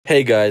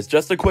Hey guys,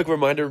 just a quick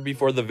reminder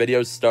before the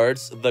video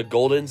starts, the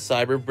golden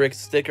cyber brick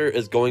sticker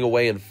is going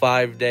away in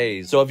 5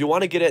 days. So if you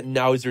want to get it,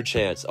 now is your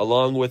chance.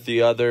 Along with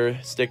the other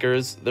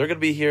stickers, they're going to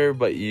be here,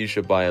 but you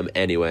should buy them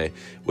anyway.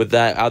 With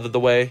that out of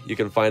the way, you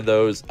can find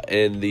those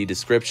in the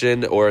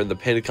description or in the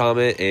pinned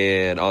comment,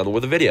 and on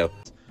with the video.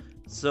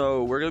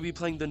 So we're going to be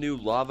playing the new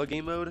lava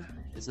game mode.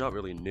 It's not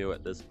really new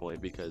at this point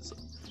because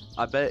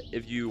I bet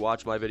if you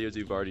watch my videos,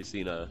 you've already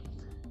seen a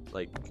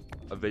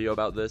video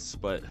about this,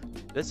 but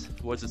this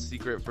was a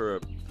secret for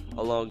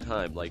a long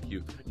time.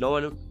 No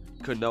one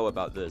could know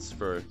about this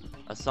for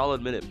a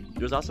solid minute.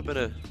 There's also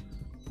been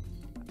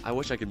I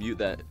wish I could mute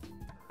that.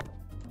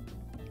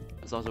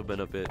 There's also been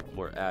a bit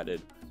more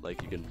added,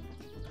 like you can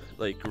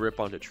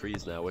grip onto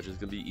trees now, which is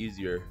gonna be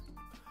easier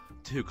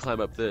to climb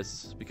up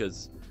this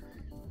because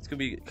it's gonna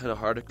be kind of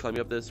hard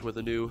climbing up this with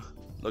a new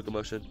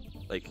locomotion.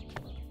 Like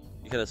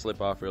you kind of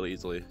slip off really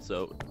easily,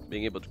 so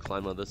being able to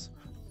climb on this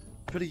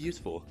pretty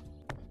useful.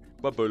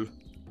 Bubble.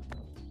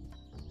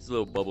 It's a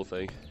little bubble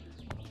thing.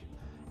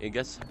 And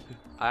guess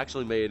I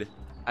actually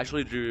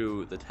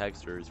drew the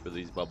textures for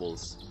these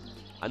bubbles.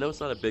 I know it's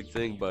not a big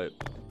thing, but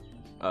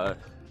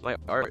my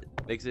art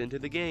makes it into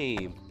the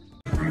game.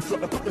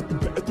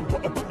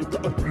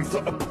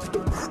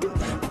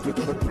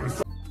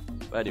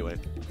 But anyway,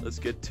 let's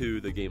get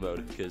to the game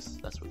mode because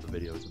that's what the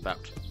video is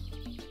about.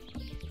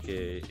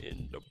 Okay,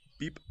 in the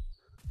beep.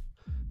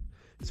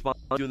 Spawn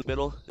you in the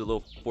middle, the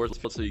little force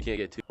field, so you can't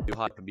get too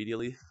high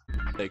immediately.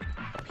 Like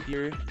up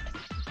here,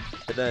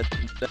 and then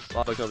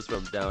lava comes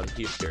from down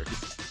here.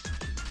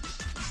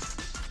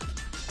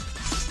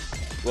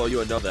 Well, you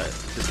would know that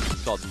this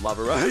is called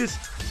lava rise.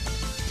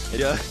 And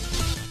yeah,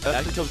 it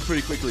actually comes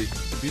pretty quickly.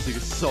 The music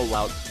is so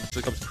loud, so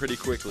it comes pretty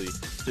quickly.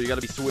 So you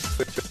gotta be swift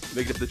to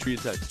make it to the tree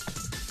attack.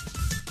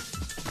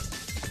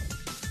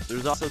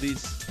 There's also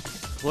these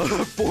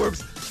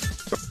platforms.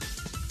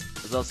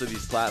 There's also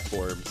these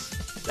platforms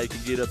that you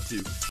can get up to.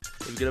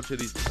 If you get up to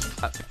these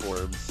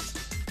platforms,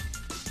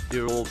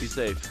 you won't be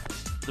safe.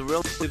 It's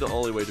really the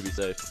only way to be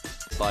safe.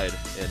 Slide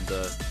and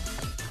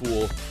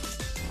pool.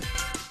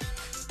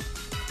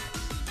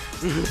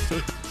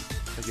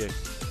 Okay,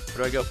 where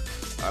do I go?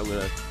 I'm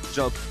gonna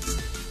jump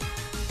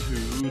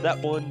to that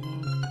one.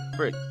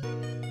 Frick.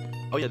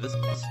 Oh yeah, this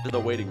is the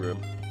waiting room.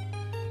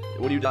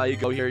 When you die, you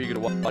go here. You're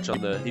gonna watch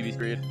on the TV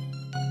screen.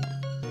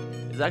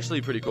 It's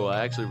actually pretty cool. I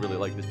actually really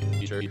like this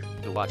feature. You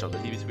can watch on the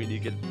TV screen. You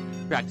can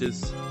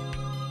practice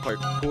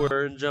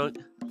parkour and junk.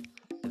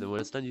 And then when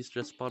it's done, you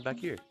just spawn back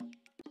here.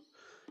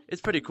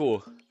 It's pretty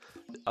cool.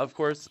 Of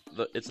course,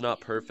 it's not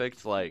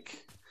perfect.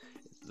 Like,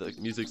 the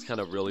music's kind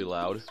of really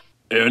loud.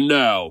 And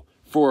now,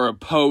 for a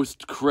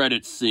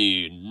post-credit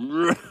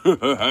scene.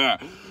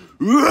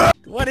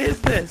 What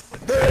is this?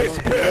 This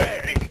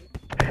pig!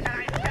 And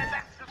I said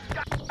that's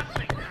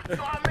disgusting,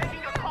 so I'm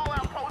making a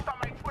call-out post on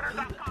my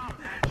twitter.com.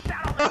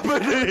 Shout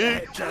out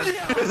Happening!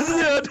 This is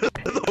the end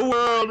of the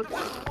world!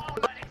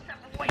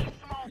 except way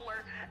smaller,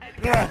 and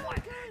guess what?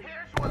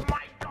 Here's what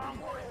my dog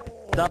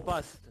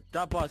was.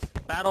 Dub bus.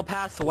 Battle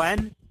pass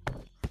when?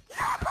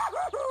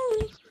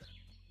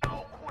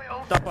 No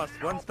quills. Dub bus.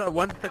 When's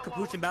the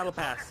Capuchin battle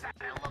pass?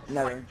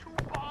 Never.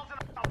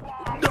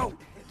 No!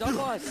 Dub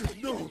us!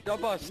 No!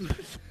 Dub us!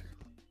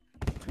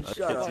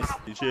 Shut up.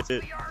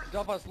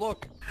 Dub us,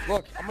 look!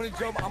 Look! I'm gonna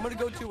jump, I'm gonna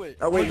go to it.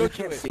 Oh wait, go you to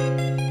can't it. see.